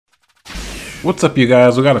What's up, you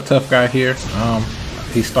guys? We got a tough guy here.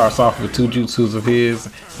 He starts off with 2 jutsus of his.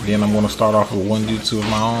 Then I'm going to start off with 1 jutsu of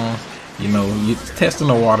my own. You know, you testing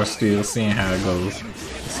the water still, seeing how it goes.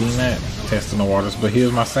 Seen that? Testing the waters. But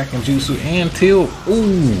here's my second jutsu and tilt.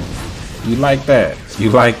 Ooh, you like that?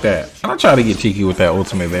 You like that? And I tried to get cheeky with that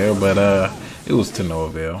ultimate there, but it was to no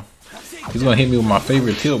avail. He's gonna hit me with my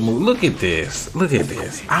favorite tilt move. Look at this. Look at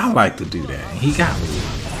this. I like to do that. He got me.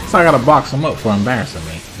 So I gotta box him up for embarrassing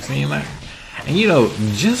me. You seen that? And you know,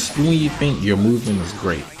 just when you think your movement is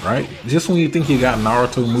great, right? Just when you think you got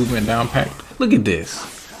Naruto movement down packed, look at this.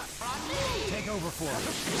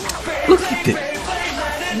 Look at this.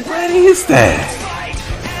 What is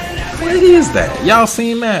that? What is that? Y'all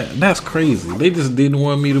seen that? That's crazy. They just didn't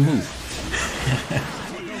want me to move.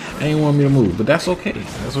 They didn't want me to move, but that's okay.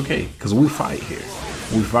 That's okay, cause we fight here.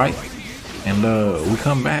 We fight, and we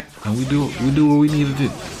come back and we do what we need to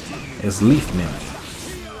do. It's Leaf Ninja.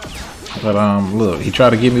 But look, he tried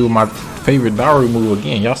to get me with my favorite Daru move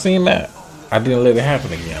again. Y'all seen that? I didn't let it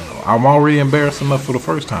happen again. I'm already embarrassed enough for the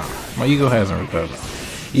first time. My ego hasn't recovered.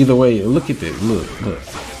 Either way, look at this. Look.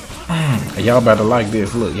 Y'all about to like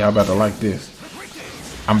this. Look, y'all about to like this.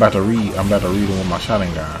 I'm about to read him with my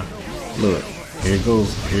Sharingan. Look, here it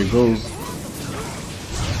goes. Here it goes.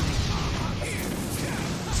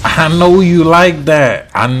 I know you like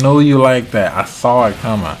that. I know you like that. I saw it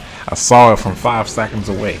coming. I saw it from 5 seconds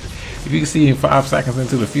away. If you can see him 5 seconds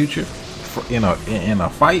into the future, in a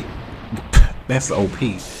fight, that's OP.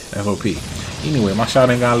 That's OP. Anyway, my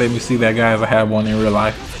Sharingan let me see that, guys. I have one in real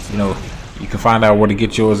life. You know, you can find out where to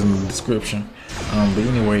get yours in the description. But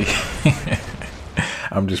anyway,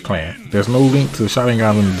 I'm just playing. There's no link to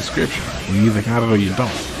Sharingan in the description. You either got it or you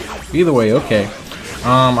don't. Either way, okay.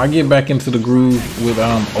 I get back into the groove with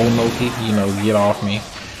Onoki. You know, get off me,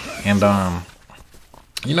 and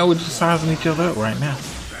you know, we're just sizing each other up right now.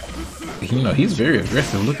 You know, he's very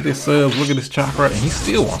aggressive. Look at his subs, look at his chakra, and he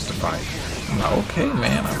still wants to fight. I'm like, okay,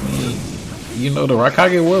 man. I mean, you know, the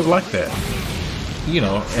Raikage was like that. You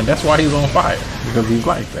know, and that's why he's on fire, because he's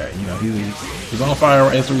like that. You know, he's on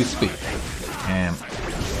fire as we speak. And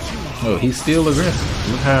oh, he's still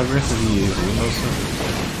aggressive. Look how aggressive he is. You know,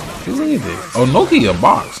 so look at this. Oh, Noki a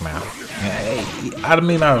box now. Hey, I didn't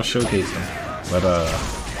mean I was showcasing, but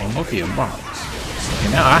Noki a box.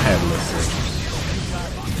 And now I have less seconds.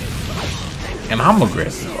 And I'm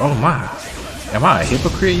aggressive. Oh my. Am I a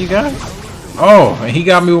hypocrite, you guys? Oh, and he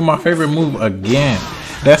got me with my favorite move again.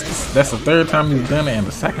 That's the 3rd time he's done it, and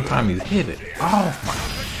the 2nd time he's hit it. Oh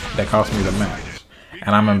my. That cost me the match.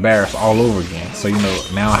 And I'm embarrassed all over again. So, you know,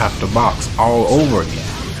 now I have to box all over again.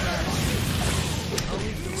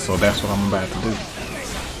 So that's what I'm about to do.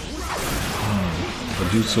 The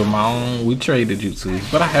jutsu of my own. We trade the jutsus,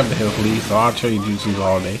 but I have the health lead, so I'll trade jutsus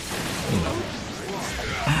all day. You know.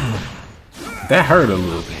 That hurt a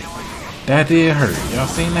little bit. That did hurt. Y'all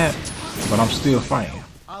seen that? But I'm still fighting.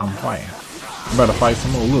 I'm fighting. I'm about to fight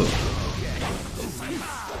some more. Look.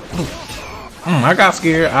 I got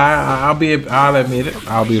scared. I'll admit it.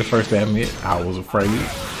 I'll be the first to admit I was afraid.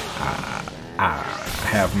 I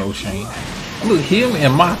have no shame. Look, him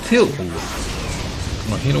and my tilt move.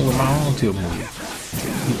 I'm gonna hit him with my own tilt move.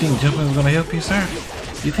 You think jumping is gonna help you, sir?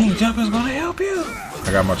 You think jumping is gonna help you?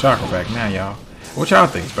 I got my chakra back now, y'all. What y'all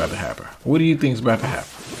think's about to happen? What do you think's about to happen?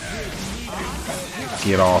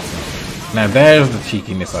 Get off me. Now there's the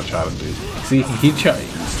cheekiness I try to do. See,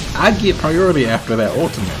 I get priority after that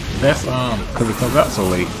ultimate. That's because it comes out so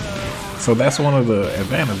late. So that's one of the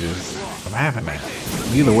advantages of having that.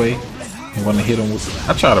 Either way, I'm gonna hit him with.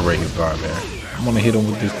 I try to break his guard there. I'm gonna hit him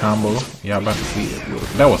with this combo. Y'all about to see it.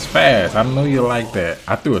 That was fast. I know you like that.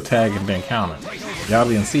 I threw a tag and then counted. Y'all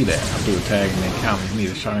didn't see that. I threw a tag and then counted. You need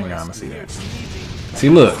a Sharingan to see that. See,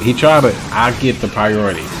 look, he tried to. I get the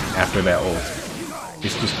priority after that ult.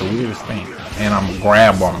 It's just the weirdest thing. And I'm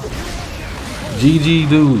grab on him. GG,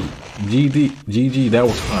 dude. GG. That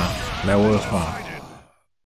was fun. That was fun.